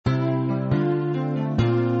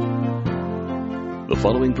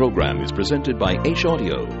following program is presented by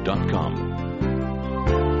HAudio.com.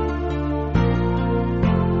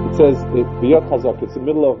 It says Biyot Chazak. It's in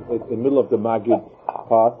the middle of the Magid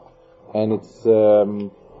part, and it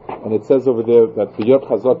says over there that Biyot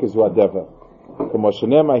Chazak is Wadeva.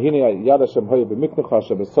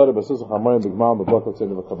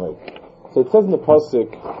 So it says in the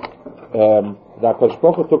pasuk that Hakadosh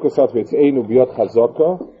Baruch Hu took us out with Einu Biyot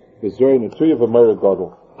Chazaka, V'zorei Netuya v'Meir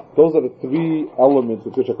Gadol. Those are the three elements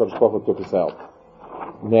with which Hakadosh Baruch Hu took us out.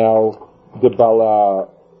 Now, the Bala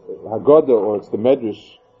Haggadah, or it's the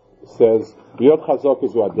Medrash, says Biyot Chazaka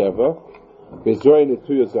is Wadeva, V'zorei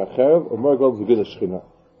Netuya is Achev, v'Meir Gadol is Gila Shechina.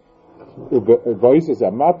 V'Ois is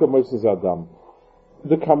Amat, v'Ois is Adam.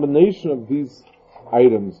 The combination of these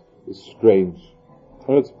items is strange.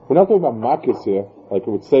 We're not talking about makkos here, like it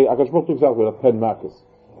would say, Hakadosh Baruch Hu took us out with 10 makkos.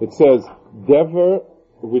 It says, Dever,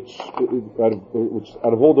 which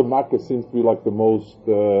out of all the makkos seems to be like the most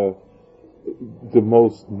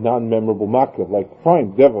non-memorable makkah. Like,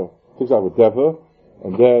 fine, Dever, took us out with Dever,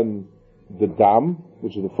 and then the Dam,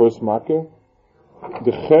 which is the first makkah.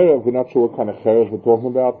 The Cherev, we're not sure what kind of Cherev we're talking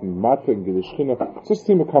about, and Mata and Gilishchina. It just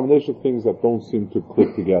seems a combination of things that don't seem to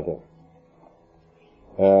click together.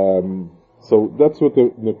 So that's what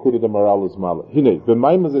the Nekuda the Maharal is mala. Hine,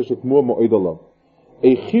 v'mayim hazeh shekmur mo'edalam.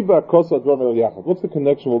 Eichiba kosa advar el yachad. What's the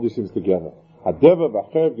connection of all these things together? Hadeva,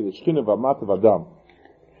 v'achev, Gilishchina, v'amata, v'adam.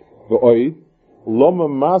 V'oid, loma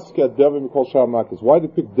maske adeva mikol shar makkos. Why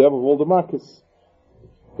did they pick Deva of all the makkos?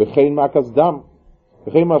 V'chein makas dam.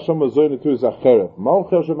 What cherev are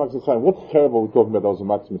we talking about? That was a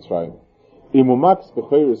max mitzrayim. Imu max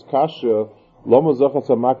b'cheir is kasher. Loma zochas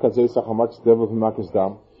hamakas zeisach hamakas Deva v'makas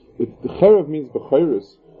dam. If the cherev means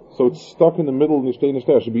b'cheiris, so it's stuck in the middle of nishtei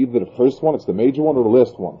nishtei. It should be either the first one, it's the major one, or the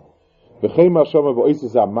last one. V'chein ma'ashama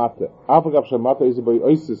b'oisis amate. Avagav shamata is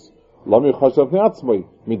b'oisis. Lami chashav ne'atzmai.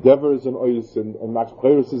 Midever is an ois, and max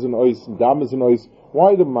b'cheiris is an ois, and dam is an ois.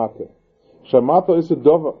 Why the mate? Shamata is a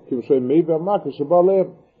dova.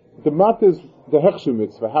 The mata is the hechshu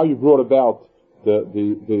mitzvah, how you brought about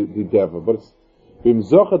the deva. But it's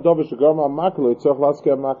b'mzocha dova shegarma amakelo yitzach laske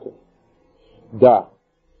amakelo. Da.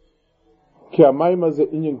 Ki amayma ze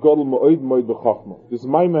inyan godel mo'oid mo'oid b'chachma. This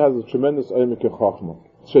mayma has a tremendous oimek in chachma.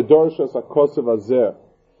 Shedorshas hakosev azeh.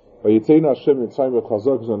 Vayitzeinu Hashem yitzayim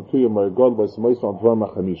v'chazok zantuya mo'oid godel v'yismois v'advar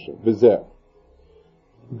machamisha. V'zeh.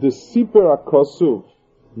 The siper hakosuv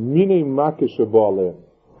Minei makkos sheba aleim.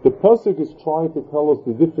 The pasuk is trying to tell us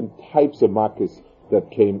the different types of makkos that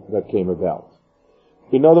came about.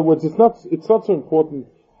 In other words, it's not so important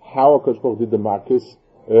how Hakadosh Baruch Hu did the makkos.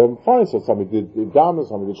 Fine, so somebody did Dama,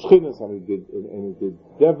 somebody did Shechina, somebody did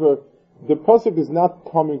Dever. The pasuk is not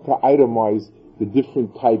coming to itemize the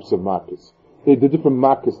different types of makkos, the different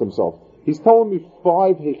makkos themselves. He's telling me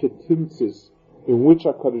 5 hechetimtzis in which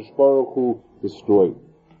Hakadosh Baruch Hu destroyed.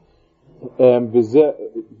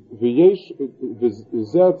 V'yesh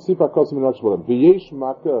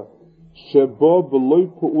makkah shebo b'loy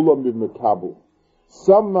pa'ula mimekabu.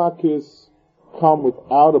 Some makkahs come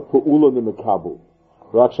without a pa'ula mimekabu.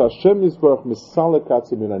 Rak Hashem Yisbarach misalek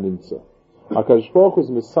atzim min hanimtza. Hakadosh Baruch Hu is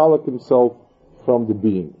misalek himself from the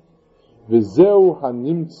being. V'zeu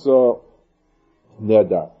hanimtza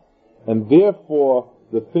nedar, and therefore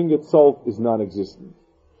the thing itself is non-existent.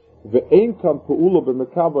 So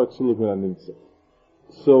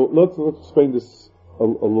let's explain this a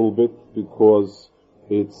little bit, because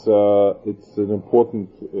it's an important,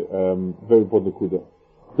 very important kuda.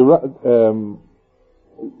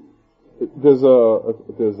 There's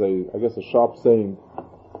I guess a sharp saying.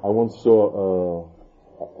 I once saw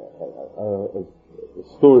a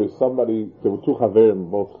story. There were 2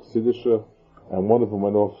 chaverim, both Chassidisha, and one of them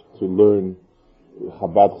went off to learn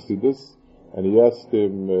Chabad Chassidus. And he asked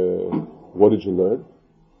him, what did you learn?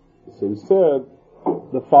 So he said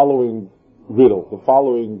the following riddle, the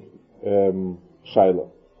following shaila.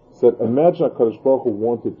 He said, imagine HaKadosh Baruch Hu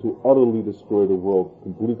wanted to utterly destroy the world,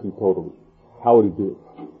 completely, totally. How would he do it?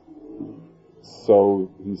 So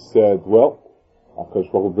he said, well,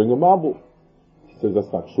 HaKadosh Baruch Hu would bring a marble. He says,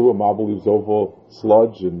 that's not true. A marble leaves over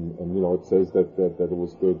sludge, and it says that it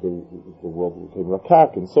was the world became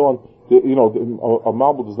rakak, and so on. A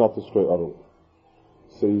marble does not destroy utterly.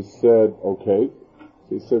 So he said, okay. So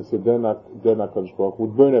he said, then HaKadosh Baruch Hu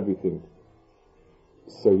would burn everything.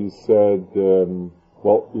 So he said,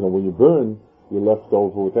 when you burn, you're left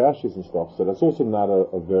over with ashes and stuff. So that's also not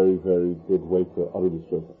a very, very good way to utterly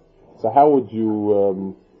destroy it. So how would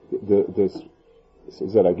you, so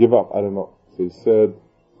he said, I give up, I don't know. So he said,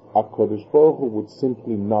 HaKadosh Baruch Hu would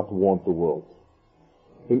simply not want the world.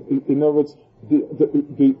 In other words,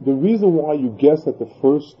 the reason why you guess that the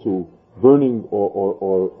first two burning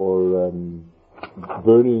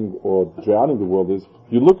burning or drowning the world is,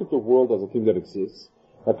 you look at the world as a thing that exists.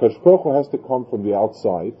 HaKadosh Baruch Hu has to come from the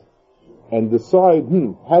outside and decide,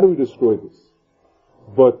 how do we destroy this?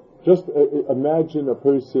 But just imagine a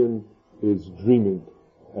person is dreaming,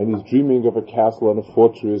 and he's dreaming of a castle and a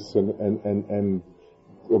fortress and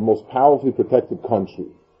the most powerfully protected country.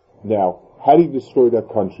 Now, how do you destroy that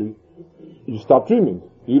country? You stop dreaming.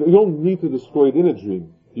 You don't need to destroy it in a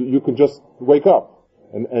dream. You can just wake up,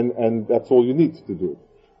 and that's all you need to do.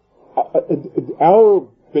 Our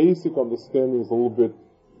basic understanding is a little bit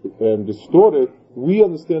distorted. We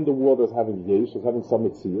understand the world as having yesh, as having some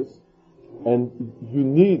mitzias, and you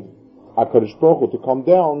need HaKadosh Baruch Hu to come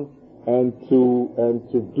down and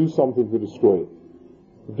to do something to destroy it.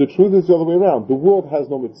 The truth is the other way around. The world has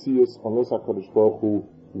no mitzias unless HaKadosh Baruch Hu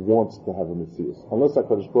wants to have a mitzias, unless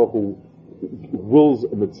HaKadosh Baruch Hu wills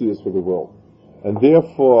a mitzias for the world. And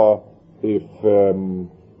therefore, if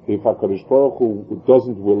HaKadosh Baruch Hu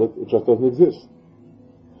doesn't will it, it just doesn't exist.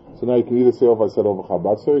 So now you can either say, I said over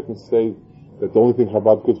Chabad, so you can say that the only thing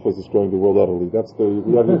Chabad good for is destroying the world utterly.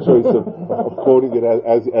 We have your choice of quoting it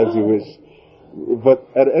as you wish. But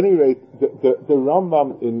at any rate, the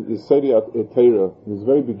Rambam in Yisrael Torah, in his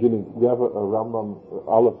very beginning, you have a Rambam,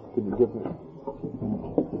 Aleph, can you give me?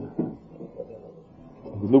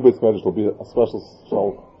 The new Beis Medrash will be a special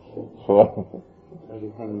show for...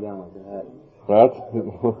 He's hanging down like that. Right?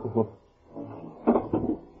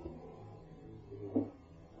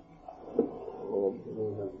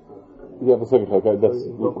 Yeah, for a second, okay, that's...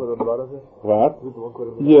 What?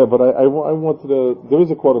 Yeah, but I wanted to... There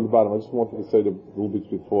is a quote on the bottom, I just wanted to say the little bit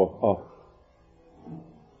before. Oh.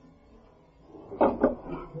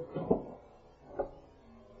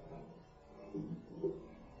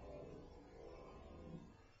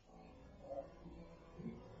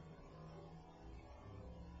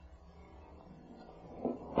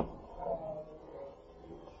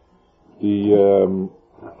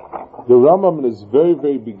 The Rambam in his very,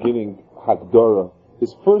 very beginning, Haggadah,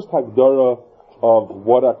 his first Haggadah of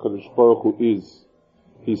what HaKadosh Baruch Hu is,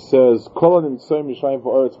 he says,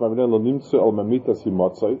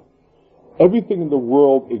 everything in the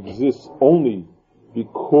world exists only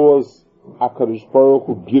because HaKadosh Baruch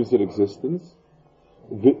Hu gives it existence.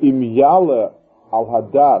 Ve'im yala al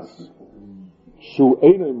hadas shu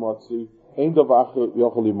einay motzi, ein davar acher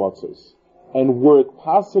yochel motzis. And were it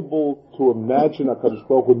possible to imagine HaKadosh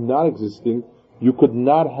Baruch Hu not existing, you could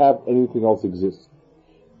not have anything else exist.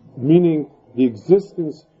 Meaning, the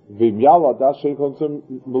existence, v'imyala das she'kontzim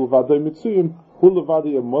milvadei mitzuyim, hu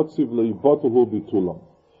levadi emotziv le'ibotu bitulam.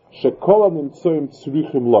 She'kol ha'nimtzoyim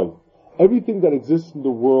tzrichim loy. Everything that exists in the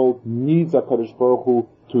world needs HaKadosh Baruch Hu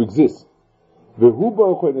to exist. V'hu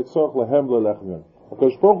Baruch Hu netzorach lehem le'lechem.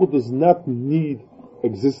 HaKadosh Baruch Hu does not need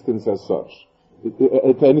existence as such,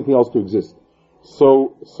 to anything else to exist.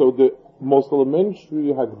 So the most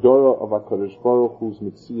elementary Haggadah of HaKadosh Baruch Hu's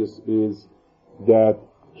Metzias is that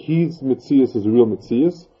his Metzias is a real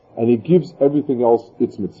Metzias, and he gives everything else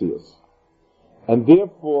its Metzias. And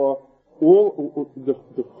therefore, the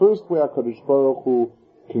first way HaKadosh Baruch Hu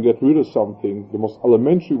can get rid of something, the most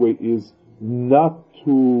elementary way is not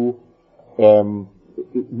to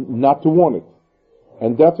want it.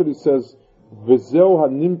 And that's what he says, HaKadosh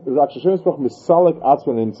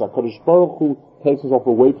Baruch Hu takes himself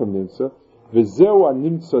away from Nimtza. V'zeu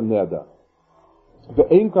ha-nimtza neda.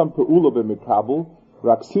 Ve'ein kam pe'ula b'mekabel,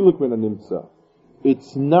 rak silik min ha-nimtza.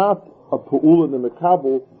 It's not a pe'ula in the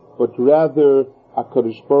mekabel, but rather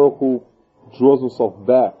HaKadosh Baruch Hu draws himself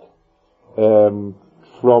back from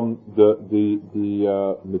the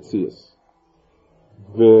Metzias.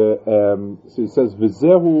 So he says,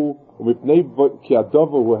 V'zehu u'mipnei ki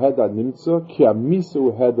adova hu hed ha-nimtza, ki ha-misa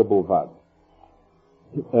hu hed ha-bolvad.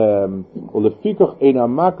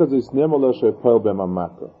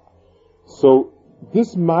 So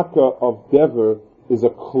this makkah of dever is a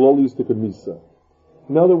klolistic misa.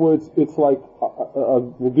 In other words, it's like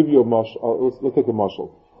we'll give you a mashal. Let's take a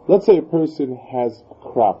mashal. Let's say a person has a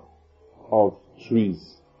crop of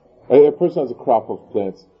trees. A person has a crop of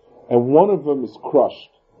plants, and one of them is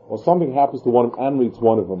crushed, or something happens to one of them, animal eats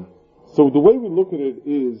one of them. So the way we look at it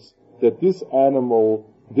is that this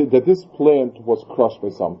plant was crushed by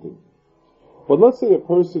something. But let's say a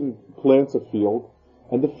person plants a field,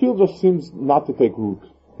 and the field just seems not to take root.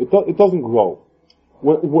 It doesn't grow.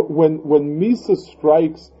 When Misa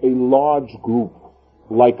strikes a large group,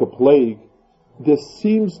 like a plague, there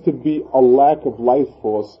seems to be a lack of life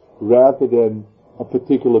force rather than a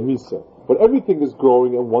particular Misa. But everything is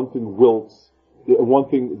growing, and one thing wilts, and one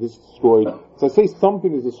thing is destroyed. So I say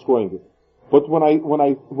something is destroying it. But when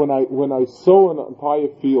I sow an entire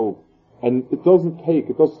field and it doesn't take,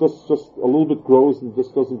 it just a little bit grows and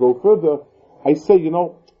just doesn't go further, I say,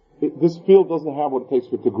 this field doesn't have what it takes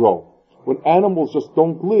for it to grow. When animals just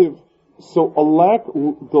don't live, so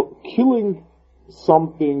killing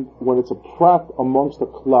something when it's a prat amongst a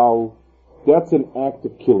klal, that's an act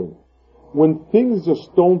of killing. When things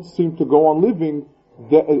just don't seem to go on living,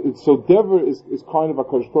 so Dever is kind of a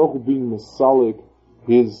Kadosh Baruch Hu being misalik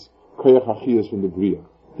his koyach achiyas from the Bria.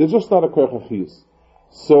 There's just not a koyach achiyas.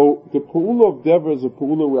 So the Pa'ula of Dever is a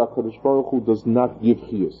Pa'ula where HaKadosh Baruch Hu does not give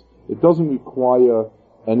chiyas. It doesn't require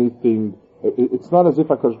anything. It's not as if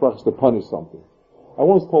HaKadosh Baruch Hu is to punish something. I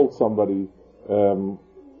once told somebody,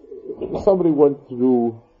 somebody went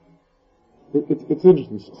through, it's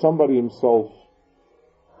interesting, somebody himself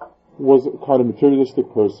was a kind of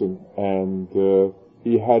materialistic person, and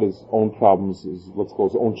he had his own problems, his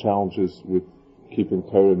own challenges with keeping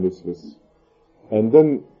Torah and mitzvahs. And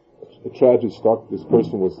then a tragedy struck. This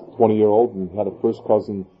person was 20-year-old and had a first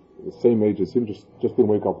cousin the same age as him, just didn't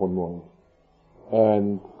wake up one morning.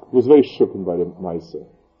 And was very shooken by the Maisa.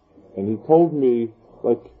 And he told me,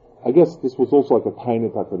 I guess this was also like a tiny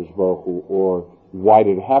HaKadosh Baruch Hu, or why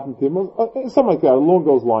did it happen to him? Something like that. Along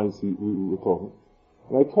those lines we were talking.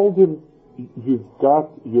 And I told him, you've got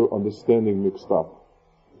your understanding mixed up.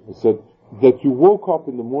 I said, that you woke up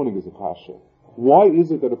in the morning is a kasha. Why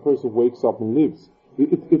is it that a person wakes up and lives?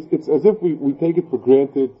 It's as if we take it for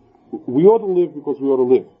granted. We ought to live because we ought to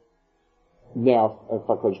live. Now, if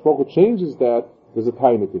HaKadosh Baruch Hu changes that, there's a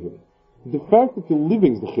taina to him. The fact that you're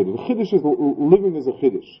living is the chiddush. The chiddush is, living is a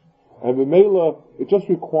chiddush. And B'meila, it just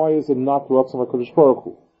requires a not ratzon HaKadosh Baruch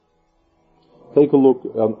Hu. Take a look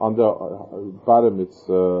on the bottom,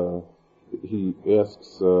 he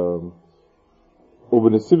asks, over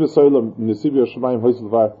Nesiv Yisrael, Nesiv Yashamayim, Hoysel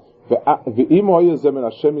Var, Ve'im hoya zemen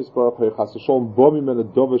Hashem Yisbarach Haychas Shalom bo mimena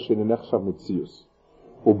dova she'nenechshav metzius.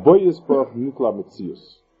 Ubo Yisbarach nitla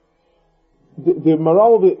metzius. The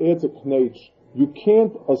Maharal adds a knech. You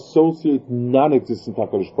can't associate non-existent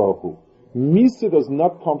HaKadosh Baruch Hu. Misa does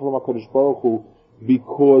not come from HaKadosh Baruch Hu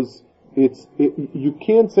because you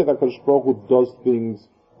can't say that HaKadosh Baruch Hu does things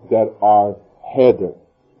that are heder.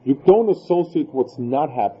 You don't associate what's not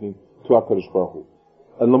happening to HaKadosh Baruch Hu.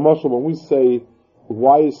 And Lamashal, when we say,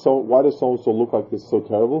 why does so-and-so look like this so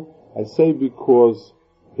terrible? I say because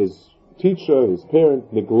his teacher, his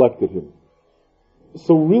parent, neglected him.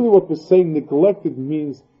 So really what we're saying, neglected,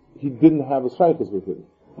 means he didn't have a shaykhus with him.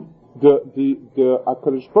 The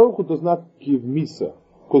HaKadosh Baruch Hu does not give Misa,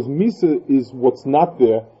 because Misa is what's not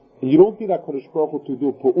there, and you don't need HaKadosh Baruch Hu to do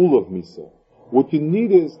a Pa'ul of Misa. What you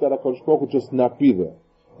need is that HaKadosh Baruch Hu just not be there.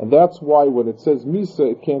 And that's why when it says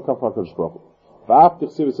Misa, it can't come from HaKadosh Baruch Hu. V'af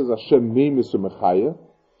Tichsiv, it says Hashem mei Misa Mechaya,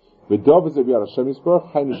 V'dov is Eviyar Hashem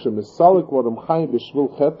Yisbarach, Chayin Hashem Misalik, V'adam Chayin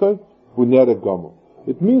B'shvil Chetoi, V'nere Gomo.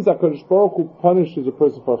 It means that HaKadosh Baruch Hu punishes a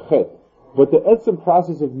person for chet. But the etzem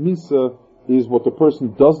process of Misa is what the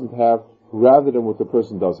person doesn't have rather than what the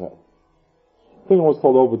person does have. I think I was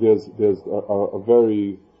told over there's a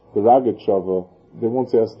very, the Ragged Shava, they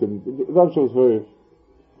once asked him, the Ragged Shava was very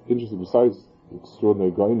interesting besides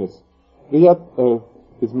extraordinary goyness. He had,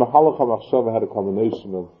 his Mahalach HaMachshava had a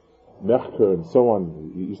combination of Mechker and so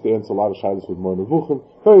on. He used to answer a lot of shaylas with Moy Nevuchim.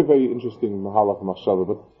 Very, very interesting Mahalach HaMachshava.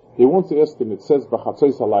 But they once asked him, it says,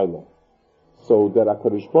 B'chatzos halayla. So that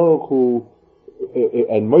HaKadosh Baruch Hu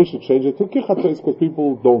and Moshe changed it to Kichatzos because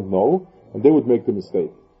people don't know, and they would make the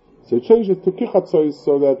mistake. So he changed it to Kichatzos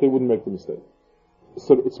so that they wouldn't make the mistake.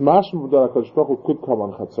 So it's mashma that HaKadosh Baruch Hu could come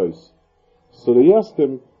on Chatzos. So they asked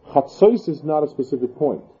him, Chatzos is not a specific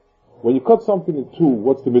point. When you cut something in two,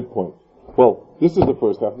 what's the midpoint? Well, this is the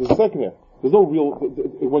first half, this is the second half. There's no real,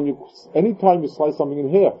 anytime you slice something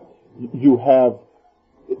in half, you have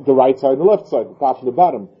the right side and the left side, the top and the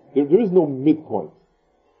bottom. There is no midpoint.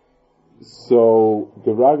 So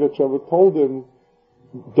the Ragged Shava told him,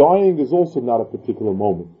 dying is also not a particular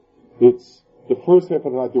moment. It's the first half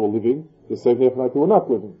of the night they were living, the second half of the night they were not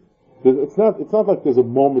living. It's not like there's a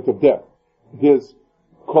moment of death. There's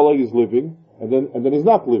Kol is living, and then he's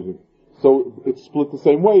not living. So it's split the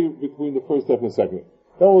same way between the first half and the second half.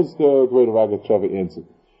 That was the way the Ragged Shava answered.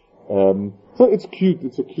 So it's cute.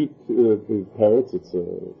 It's a cute parrot. It's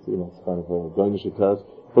kind of a Danish parrot.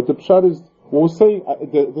 But the pshat is, what we're saying,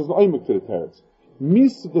 there's no aiming to the parrots.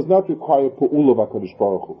 Misa does not require Pa'ul of HaKadosh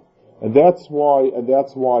Baruch Hu. And that's why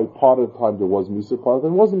part of the time there was Misa, part of the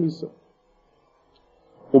time wasn't Misa.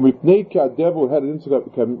 Umipnei Ka'adevu had an incident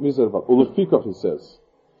with Misa, Ulefikach, he says,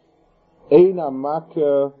 Eina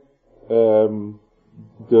Maka,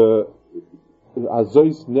 the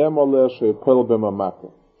Azois Nemale She'epel Bema Maka.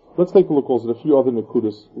 let's take a look also at a few other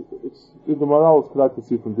Nakudas. The Maharal is correct to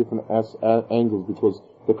see it from different angles because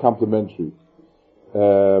they're complementary.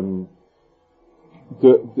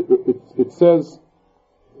 It says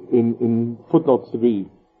in footnote 3,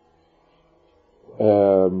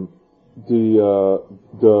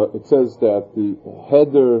 it says that the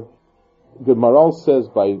header, the Maharal says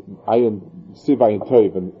by Ayin Siv Ayin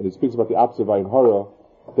Tov, and it speaks about the opposite of Ayin Hara,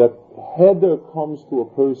 that header comes to a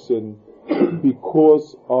person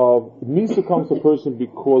because of Misa comes to a person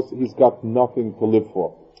because he's got nothing to live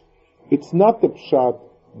for. It's not the pshat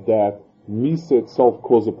that Misa itself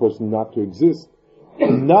causes a person not to exist.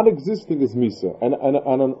 Not existing is Misa, and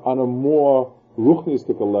on a more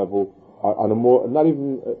ruchnistic level, on a more not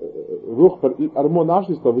even ruch, but on a more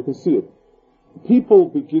nationalist level, we can see it. People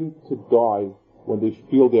begin to die when they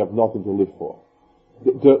feel they have nothing to live for.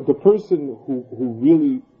 The person who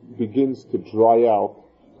really begins to dry out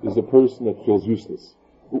is the person that feels useless.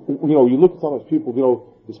 You look at some of these people,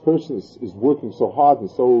 this person is working so hard and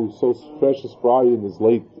so fresh and spry in his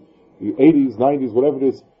late 80s, 90s, whatever it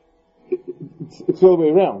is. It's the other way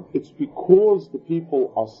around. It's because the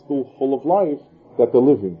people are still full of life that they're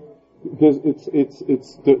living.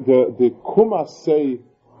 It's the kuma say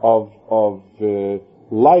of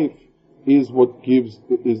life is what gives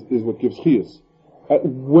chiyus.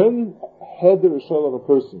 When heder is shel of a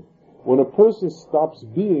person, when a person stops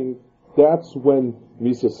being, that's when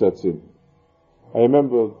Misa sets in. I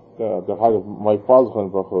remember the Haggadah, my father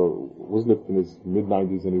was in his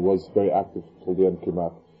mid-90s and he was very active till the end came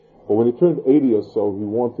out. But when he turned 80 or so, he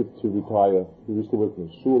wanted to retire. He used to work in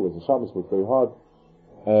shul as a Shabbos, worked very hard.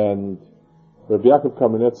 And Rabbi Yaakov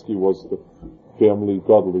Kamenetsky was the family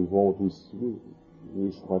godly, one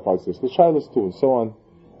with my father says, the Shilas too, and so on.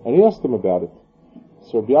 And he asked him about it.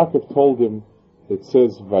 So Rabbi Yaakov told him, it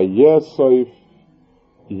says, Vayesoif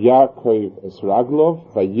Yaakov es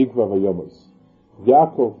Raglov, Vayigva Vayomos.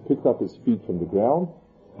 Yaakov picked up his feet from the ground,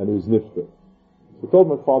 and he was nifter. So I told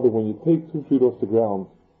my father, when you take 2 feet off the ground,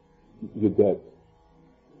 you're dead.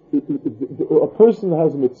 A person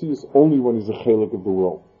has a metzius only when he's a chelik of the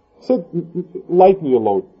world. He said, lighten your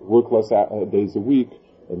load, work less days a week,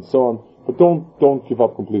 and so on, but don't give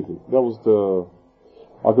up completely. That was the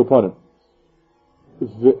Agapanim.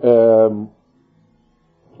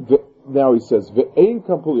 Now he says, Ve'ein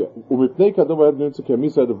kampulia, u'mipnei kadova had nuntzak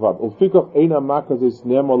yamisa edavad, ulfikach eina makaz is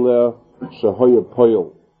nemoler shehoye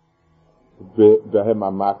poil, ve'hem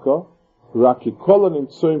amaka, raki kolan im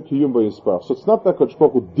tsoim kiyum b'yispar. So it's not that Kodesh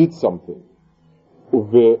Baruch Hu did something.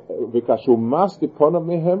 Ve'kashu mas diponav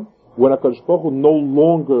mehem, when HaKadosh Baruch Hu no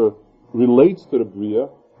longer relates to the Bria,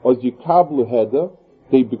 as yikablu heder,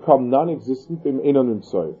 they become non-existent, im einan im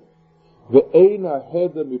tsoim. Ve'eina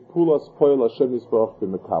heder mipulas poil Hashem yisbarach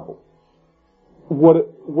b'mekabel.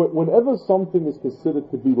 Whenever something is considered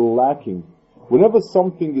to be lacking, whenever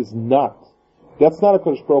something is not, that's not a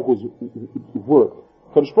Kodesh Baruch Hu's work.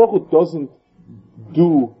 Kodesh Baruch Hu doesn't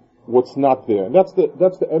do what's not there. And that's the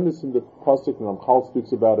emes in the pasuk, and Maharal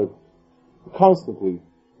speaks about it constantly.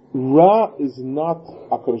 Ra is not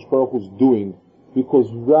a Kodesh Baruch Hu's doing,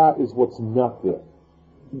 because Ra is what's not there.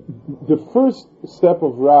 The first step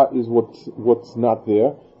of Ra is what's not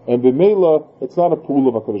there, and B'meila, it's not a pool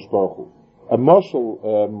of a Kodesh Baruch Hu. A marshal,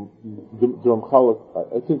 the Ramchal,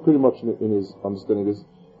 I think pretty much in his understanding is,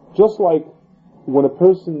 just like when a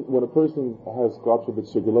person has, God forbid,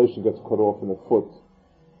 circulation gets cut off in a foot,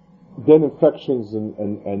 then infections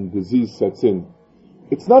and disease sets in.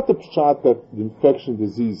 It's not the pshat that the infection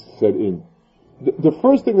disease set in. The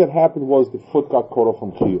first thing that happened was the foot got cut off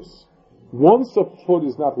from chiyus. Once a foot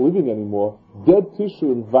is not living anymore, dead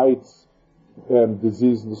tissue invites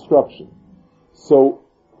disease and destruction. So,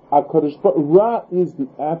 Ra is the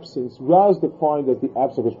absence. Ra is defined as the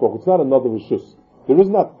absence of Kodesh Baruch Hu. It's not another rishus. There is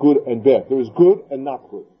not good and bad. There is good and not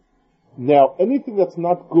good. Now, anything that's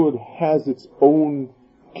not good has its own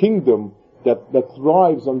kingdom that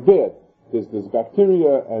thrives on bad. There's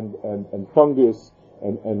bacteria and fungus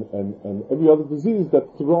and every other disease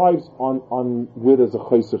that thrives on where there's a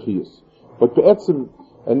chaysechius. But be'etzim,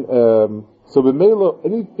 so b'meila,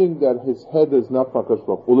 anything that his head is not from HaKadosh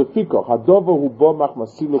Baruch Hu. Ulefika, hadova hu bo mach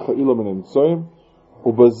masilo ka'ilo min emtsoim,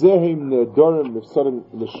 ubazehem ne'dorim nefsarim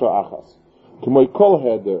l'sha'achas. K'moy kol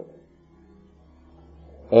heder,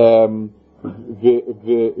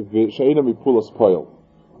 v'she'ina mipulas poil.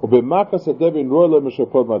 Ubemakas hadeva in roile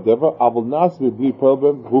mishapod madeva, avol nas v'bli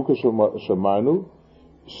poilbem, v'uka shamarnu,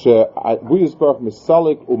 she'vu yisbarach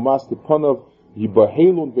misalik umas tiponov,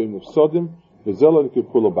 yibahelun v'im nefsodim, v'zelon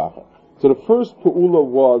k'pulo bacha. So the first pu'ula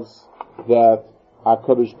was that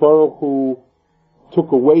HaKadosh Baruch Hu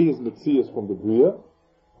took away his metzias from the Bria,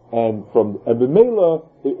 And B'meila,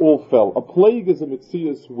 they all fell. A plague is a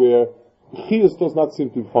mitzias where Chiyas does not seem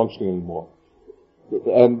to be functioning anymore.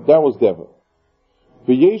 And that was Deva.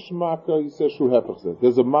 V'yesh Maka, he says, Shu Hepech.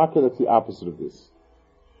 There's a Maka that's the opposite of this.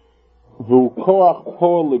 V'u koach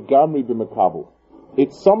po'el legamri b'mekabel.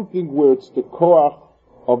 It's something where it's the koach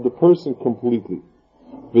of the person completely.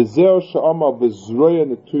 V'zeh she'ama v'zroya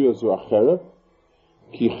netuya zu acheret.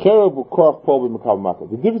 Ki chera v'u koach po'el b'mekabel Maka.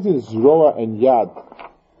 The difference in zroa and yad.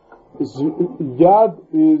 Yad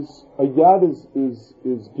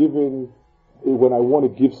is given when I want to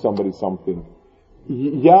give somebody something.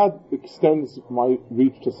 Yad extends my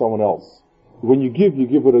reach to someone else. When you give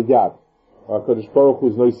with a yad. Kadosh Baruch Hu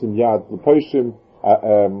is nice in yad. The Poshim,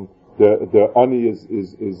 the ani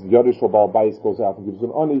is Yadish or Baal Bayis goes out and gives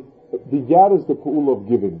an ani. The yad is the pool of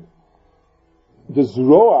giving. The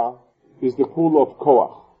zroa is the pool of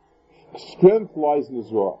koach. Strength lies in the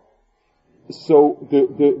zroa. So the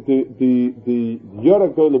Yad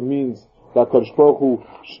HaGola means that Kadosh Baruch Hu,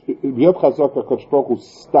 Yad Chazak, Kadosh Baruch Hu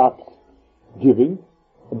stopped giving.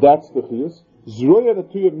 That's the chiyus. Zroya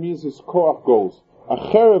Natuya means his koach goes. A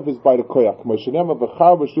cherev is by the koach.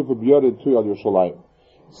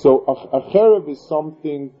 So a cherev is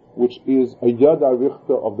something which is a yad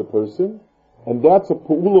arichta of the person, and that's a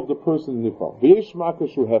pool of the person in nifal. V'yesh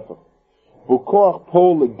makashu hefach. V'koach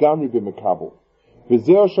pol legamri b'mekabel.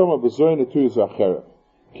 V'zeh shama v'zoya Natuya is a cherev.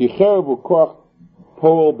 Ki cherev v'koach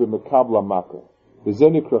pol b'mekabel amaka.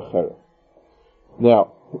 V'zeh nikra cherev.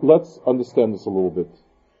 Now, let's understand this a little bit.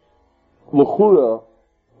 L'chura,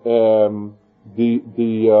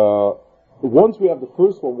 once we have the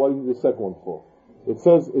first one, what do you need the second one for? It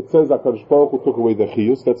says that HaKadosh Baruch Hu took away the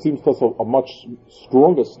chiyus. That seems to us a much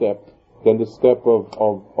stronger step than the step of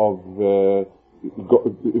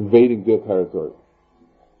invading their territory.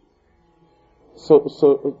 So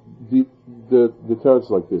the territory is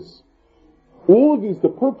like this. All of these, the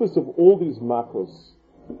purpose of all these makos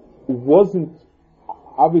wasn't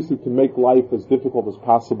obviously to make life as difficult as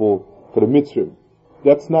possible for the Mitzrim.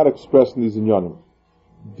 That's not expressed in these inyanim.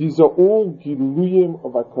 These are all giluyim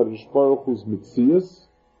of HaKadosh Baruch Hu's mitzias,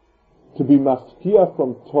 to be mafkia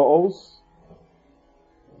from to'os,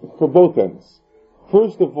 for both ends.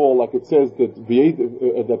 First of all, like it says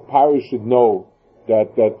that Pari should know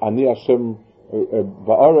that Ani Hashem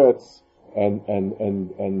ba'aretz and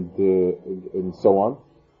so on.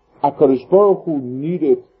 HaKadosh Baruch Hu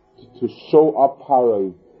needed to show up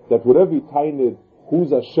Pari that whatever he tainted,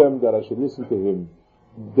 who's Hashem, that I should listen to him,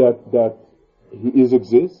 that he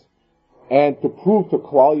exists, and to prove to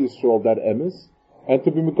Klal Yisrael that emes, and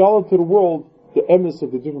to be megala to the world the emes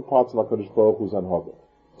of the different parts of HaKadosh Baruch Hu's Haggadah.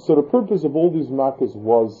 So the purpose of all these makkahs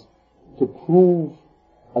was to prove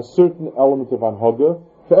a certain element of Haggadah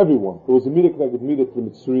for everyone. It was a midah connected midah to the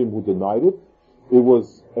Mitzrayim who denied it. It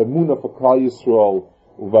was a munah for Klal Yisrael,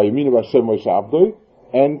 vayiminu Hashem Moshe Avdoi,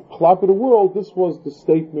 and Klal to the world, this was the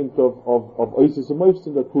statement of Isis and Moshe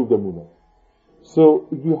that proved Emunah. So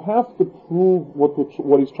you have to prove,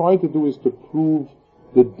 what he's trying to do is to prove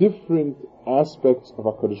the different aspects of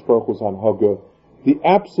HaKadosh Baruch Hu's Haggadah, the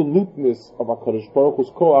absoluteness of HaKadosh Baruch Hu's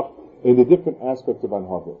Koach in the different aspects of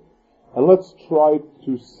Haggadah. And let's try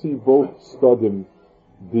to see both studim,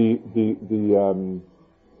 the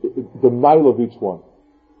mile of each one.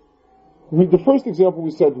 The first example we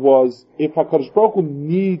said was, if HaKadosh Baruch Hu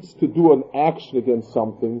needs to do an action against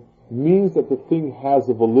something, means that the thing has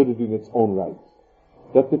a validity in its own right.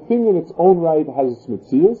 That the thing in its own right has its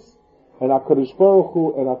mitzias, and HaKadosh Baruch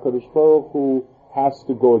Hu has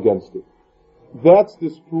to go against it. That's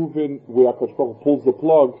disproven where HaKadosh Baruch Hu pulls the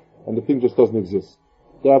plug, and the thing just doesn't exist.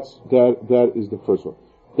 That is the first one.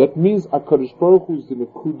 That means HaKadosh Baruch Hu is the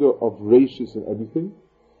nekuda of reishis and everything,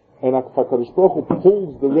 and if HaKadosh Baruch Hu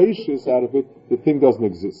pulls the reishis out of it, the thing doesn't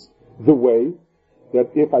exist. The way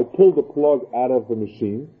that if I pull the plug out of the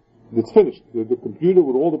machine, it's finished. The computer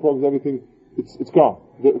with all the plugs and everything, it's gone.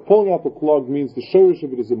 Pulling out the plug means the shorish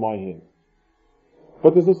of it is in my hand.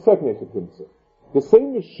 But there's a second experience. The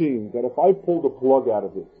same machine that if I pull the plug out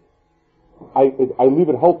of it, I leave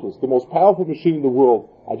it helpless. The most powerful machine in the world,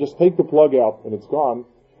 I just take the plug out and it's gone.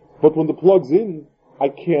 But when the plug's in, I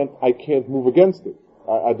can't move against it.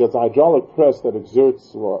 There's a hydraulic press that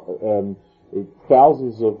exerts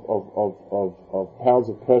thousands of pounds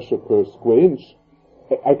of pressure per square inch.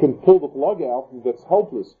 I can pull the plug out and that's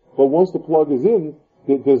helpless. But once the plug is in,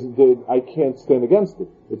 I can't stand against it.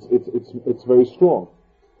 It's very strong.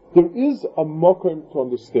 There is a makom to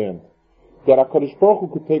understand that HaKadosh Baruch Hu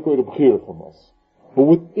could take away the b'chira from us. But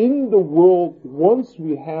within the world, once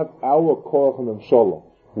we have our korach and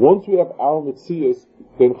once we have our mitzias,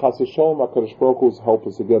 then Chas V'Shalom HaKadosh Baruch Hu will help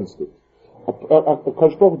us against it.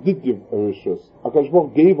 HaKadosh Baruch did give a rishus. HaKadosh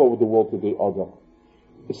Baruch gave over the world to the Adam.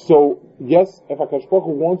 So, yes, if HaKadosh Baruch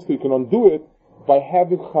wants to, he can undo it by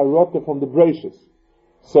having charata from the bracious.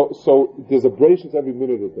 So there's a bracious every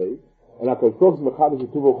minute a day, and HaKadosh Baruch is mechadish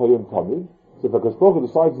v'tuvo chayim tamid. So if HaKadosh Baruch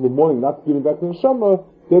decides in the morning not to give it back to the neshama,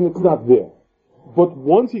 then it's not there. But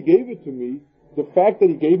once he gave it to me, the fact that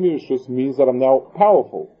he gave me rishus means that I'm now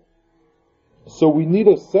powerful. So we need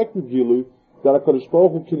a second gilu that HaKadosh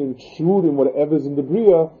Baruch Hu can intrude in whatever's in the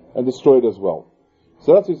bria and destroy it as well.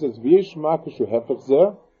 So that's what he says, V'yesh makashu hefech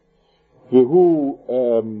zeh, v'hu,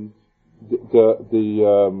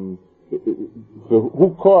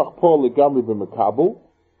 v'hu koach po legamri b'mekabel,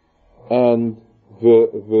 and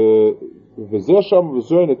v'zeh sham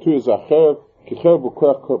v'zoy netu zacher, kicher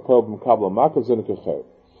v'koach po b'mekabel makav zeh nekecher.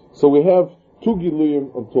 So we have two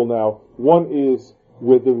giluyim until now. One is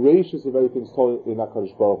where the ratios of everything is told in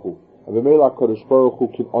HaKadosh Baruch Hu. And the Mela HaKadosh Baruch Hu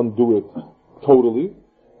can undo it totally.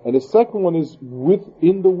 And the second one is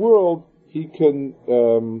within the world, he can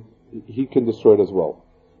destroy it as well.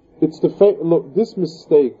 It's look, this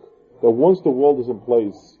mistake that once the world is in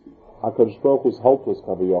place, HaKadosh Baruch Hu is helpless,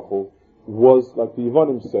 Kaviyachol, was like the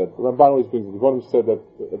Yevanim said. Ramban always brings it. The Yevanim said that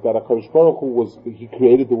HaKadosh Baruch Hu he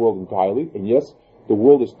created the world entirely, and yes, the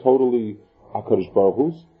world is totally HaKadosh Baruch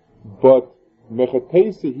Hu's, but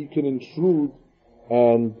Mechatesa, he can intrude,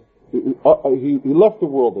 and he left the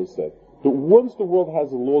world, they said. But once the world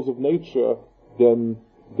has the laws of nature, then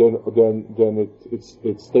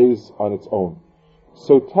it stays on its own.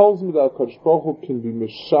 So it tells me that HaKadosh Baruch Hu can be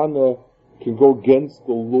Meshana, can go against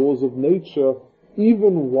the laws of nature,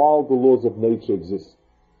 even while the laws of nature exist.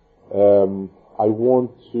 I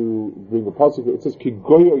want to bring a pasuk. It says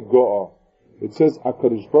Kigoya Go'a. It says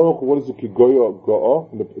HaKadosh Baruch Hu. What is the Kigoya Go'a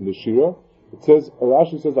in the Shira? It says,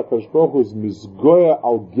 Rashi says HaKadosh Baruch Hu is Mizgoya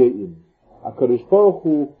al Ge'im. HaKadosh Baruch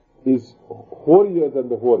Hu is holier than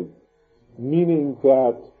the holy. Meaning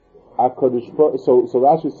that HaKadosh Baruch Hu, so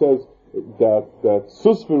Rashi says that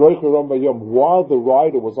Sus v'roich v'rom bayom, while the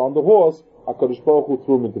rider was on the horse, HaKadosh Baruch Hu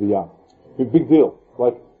threw him into the Yam. Big deal.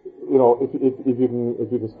 Like, if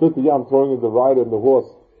you can split the Yam, throwing in the rider and the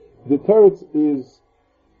horse. The teretz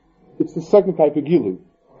it's the second type of gilu.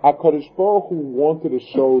 HaKadosh Baruch Hu wanted to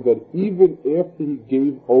show that even after he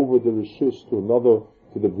gave over the rishus to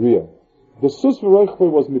the Bria, the Sus v'roich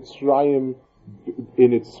was Mitzrayim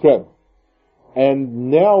in its strength. And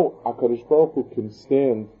now HaKadosh Baruch Hu can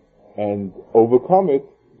stand and overcome it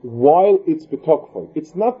while it's betokfay.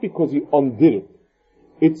 It's not because he undid it.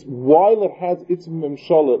 It's while it has its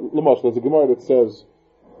memshala. L'mash, there's a Gemara that says,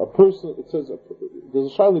 there's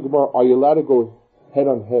a Shaila Gemara, are you allowed to go head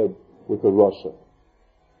on head with a Russia?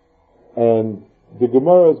 And the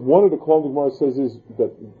Gemara, one of the columns the Gemara says is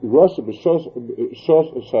that Russia,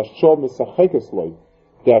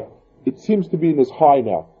 that it seems to be in his high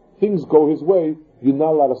now. Things go his way, you're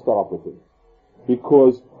not allowed to start up with him.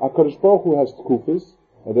 Because HaKadosh Baruch Hu has tkufis,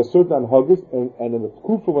 and there's certain anhagas, and in the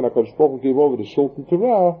tkufa when HaKadosh Baruch Hu gave over the shulton to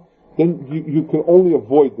Ra, then you can only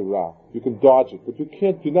avoid the Ra. You can dodge it, but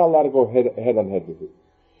you're not allowed to go head on head with it.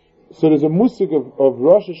 So there's a musig of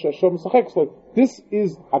Rosh Hashanah Mesachek. Like this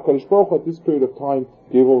is HaKadosh Baruch Hu at this period of time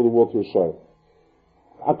gave over the world to Yeshua.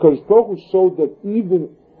 HaKadosh Baruch Hu showed that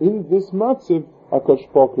even in this matziv, HaKadosh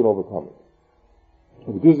Baruch Hu can overcome it.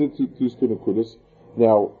 And these are two student kudus.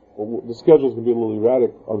 Now, the schedule is going to be a little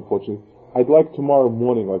erratic, unfortunately. I'd like tomorrow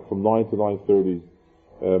morning, like from 9 to 9:30,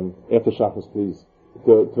 after Shabbos, please,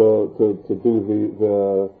 to do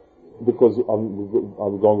the because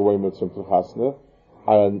I'm going away with some Chasna.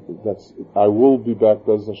 And I will be back,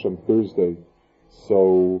 Bez Hashem, Thursday.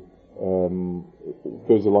 So,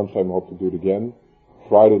 Thursday lunchtime, I hope to do it again.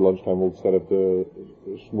 Friday lunchtime, we'll set up the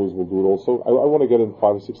shmooze, we'll do it also. I want to get in 5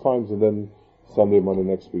 or 6 times, and then Sunday, Monday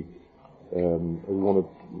next week.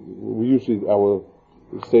 We usually, our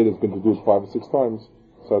state has been to do it 5 or 6 times,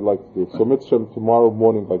 so I'd like to do it. So, Mitzvah, tomorrow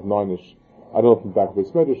morning, like 9ish, I don't know if I'm back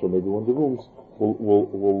with Medish or maybe one of the rooms,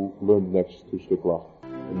 we'll learn the next 2 shtik lach.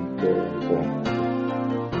 And so on.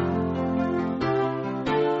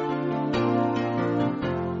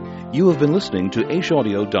 You have been listening to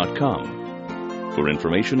AishAudio.com. For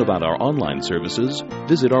information about our online services,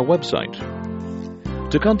 visit our website.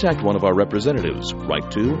 To contact one of our representatives, write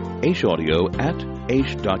to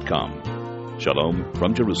aishaudio@aish.com. Shalom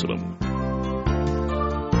from Jerusalem.